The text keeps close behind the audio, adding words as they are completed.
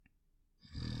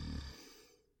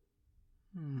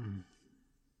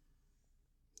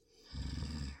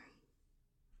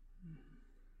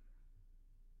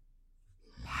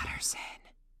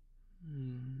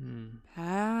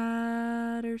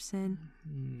Patterson.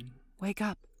 Wake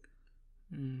up.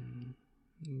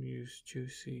 Use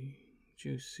juicy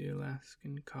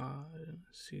Alaskan cod,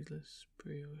 seedless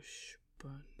brioche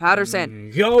bun.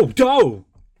 Patterson. Yo,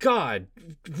 God,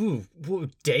 who,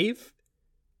 Dave?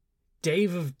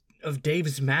 Dave of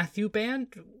Dave's Matthew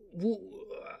Band?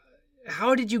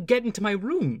 How did you get into my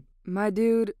room? My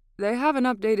dude, they haven't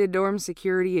updated dorm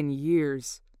security in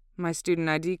years. My student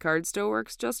ID card still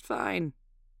works just fine.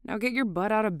 Now get your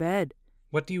butt out of bed.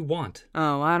 What do you want?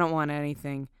 Oh, I don't want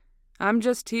anything. I'm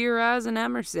just here as an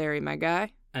emissary, my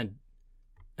guy.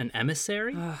 An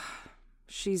emissary?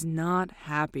 She's not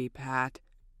happy, Pat.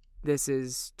 This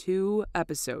is 2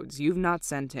 episodes you've not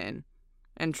sent in.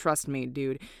 And trust me,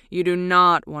 dude, you do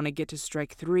not want to get to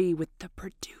strike 3 with the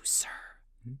producer.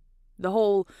 The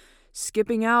whole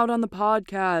skipping out on the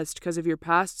podcast because of your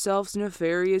past self's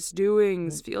nefarious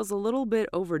doings feels a little bit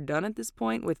overdone at this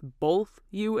point with both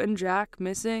you and Jack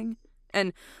missing.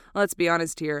 And let's be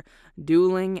honest here,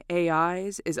 dueling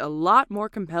AIs is a lot more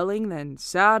compelling than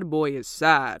Sad Boy is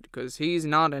Sad because he's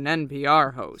not an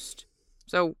NPR host.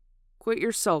 So quit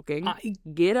your sulking,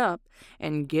 get up,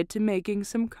 and get to making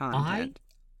some content.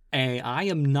 I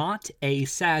am not a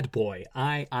sad boy.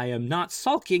 I am not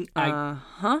sulking.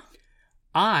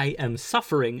 I am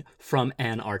suffering from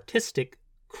an artistic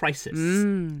crisis.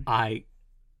 I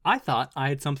thought I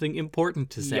had something important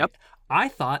to say. Yep. I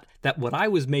thought that what I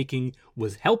was making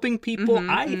was helping people.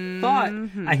 I thought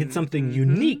I had something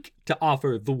unique to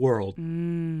offer the world.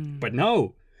 But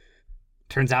no.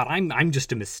 Turns out I'm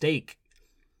just a mistake.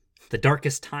 The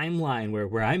darkest timeline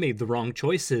where I made the wrong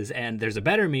choices, and there's a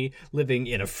better me living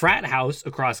in a frat house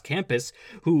across campus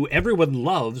who everyone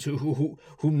loves, who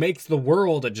makes the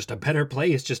world just a better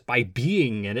place just by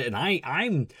being in it. And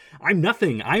I'm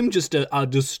nothing. I'm just a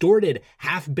distorted,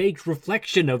 half-baked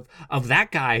reflection of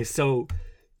that guy. So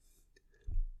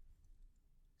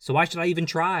why should I even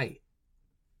try?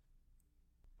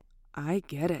 I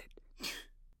get it.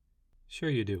 Sure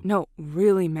you do. No,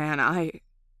 really, man,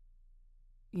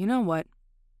 You know what?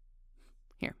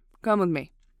 Here, come with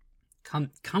me.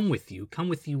 Come with you? Come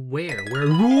with you where?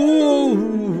 Whoa,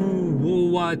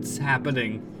 what's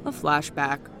happening? A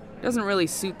flashback. Doesn't really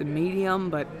suit the medium,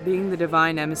 but being the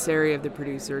divine emissary of the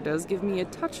producer does give me a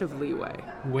touch of leeway.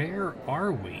 Where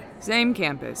are we? Same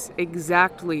campus,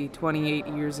 exactly 28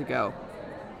 years ago.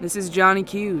 This is Johnny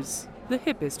Q's, the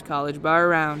hippest college bar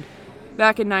around.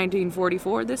 Back in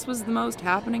 1944, this was the most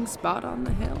happening spot on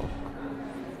the hill.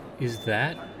 Is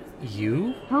that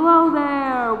you? Hello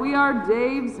there, we are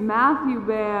Dave's Matthew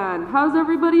Band. How's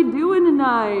everybody doing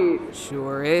tonight?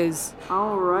 Sure is.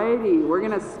 Alrighty, we're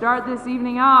gonna start this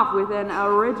evening off with an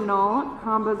original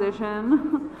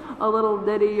composition. A little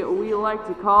ditty we like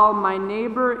to call My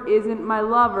Neighbor Isn't My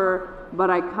Lover, But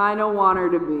I Kinda Want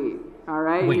Her to Be.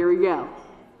 Alright, here we go.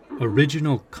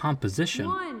 Original composition?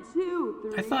 1, 2,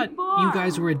 3, I thought 4. you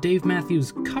guys were a Dave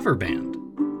Matthews cover band.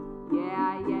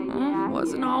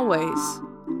 Wasn't always.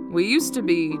 We used to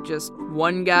be just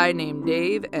one guy named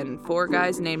Dave and 4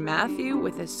 guys named Matthew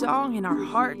with a song in our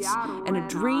hearts and a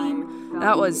dream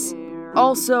that was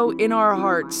also in our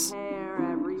hearts.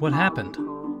 What happened?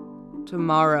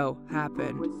 Tomorrow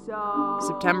happened.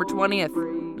 September 20th,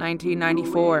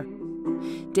 1994.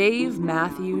 Dave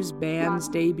Matthews Band's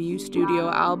debut studio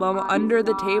album, Under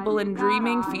the Table and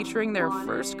Dreaming, featuring their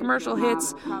first commercial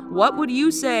hits, What Would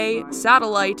You Say,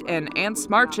 Satellite, and Ants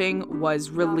Marching, was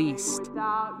released.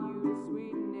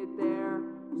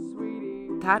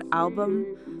 That album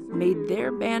made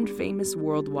their band famous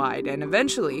worldwide and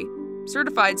eventually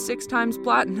certified 6 times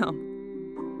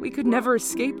platinum. We could never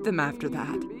escape them after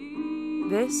that.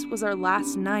 This was our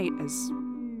last night as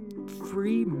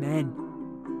free men.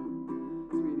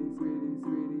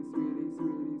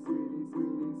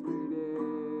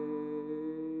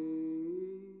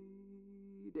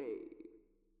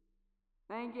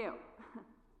 Thank you.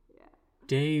 Yeah.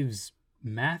 Dave's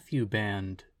Matthew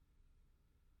Band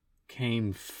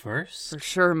came first? For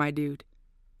sure, my dude.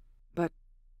 But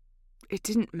it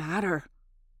didn't matter.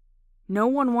 No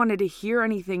one wanted to hear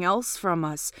anything else from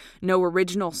us. No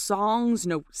original songs,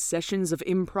 no sessions of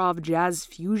improv jazz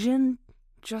fusion.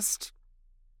 Just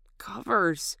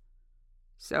covers.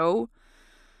 So,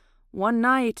 one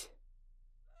night,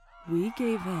 we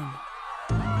gave in.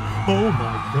 Oh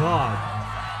my God.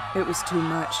 It was too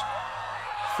much.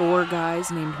 4 guys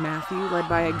named Matthew, led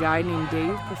by a guy named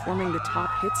Dave, performing the top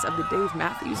hits of the Dave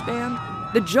Matthews Band.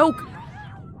 The joke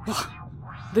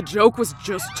was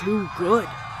just too good.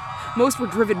 Most were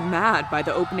driven mad by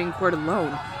the opening chord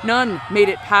alone. None made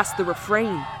it past the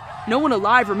refrain. No one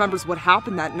alive remembers what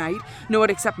happened that night. No one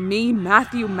except me,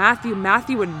 Matthew, and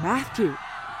Matthew.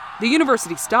 The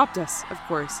university stopped us, of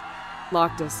course.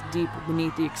 Locked us deep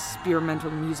beneath the experimental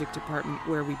music department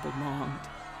where we belonged.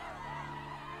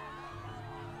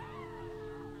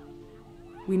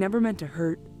 We never meant to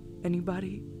hurt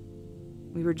anybody.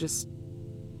 We were just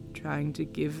trying to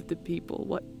give the people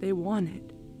what they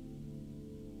wanted.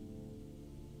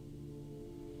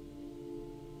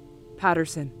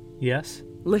 Patterson. Yes?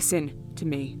 Listen to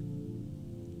me.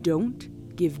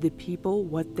 Don't give the people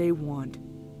what they want.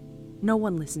 No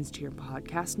one listens to your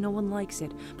podcast, no one likes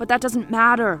it, but that doesn't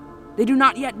matter. They do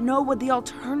not yet know what the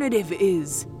alternative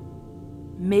is.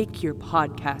 Make your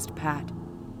podcast, Pat.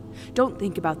 Don't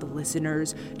think about the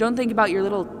listeners. Don't think about your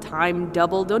little time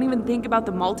double. Don't even think about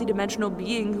the multidimensional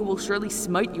being who will surely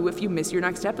smite you if you miss your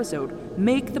next episode.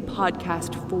 Make the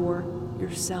podcast for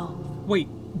yourself. Wait,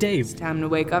 Dave. It's time to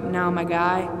wake up now, my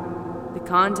guy. The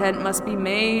content must be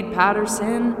made,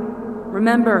 Patterson.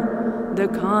 Remember, the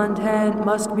content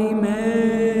must be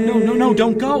made. No,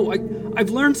 don't go. I've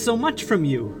learned so much from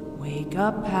you. Wake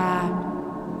up, Pat.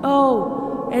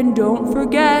 Oh, and don't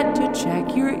forget to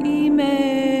check your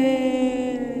email.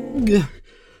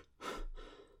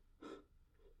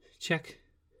 Check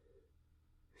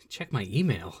my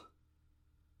email.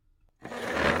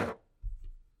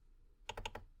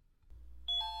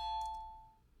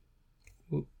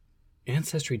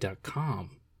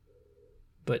 Ancestry.com.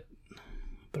 But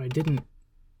I didn't.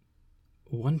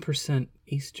 1%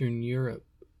 Eastern Europe,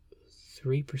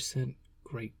 3%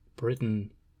 Great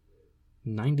Britain,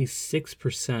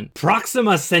 96%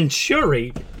 Proxima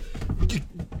Centauri.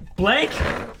 Blake?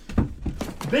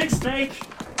 Big steak.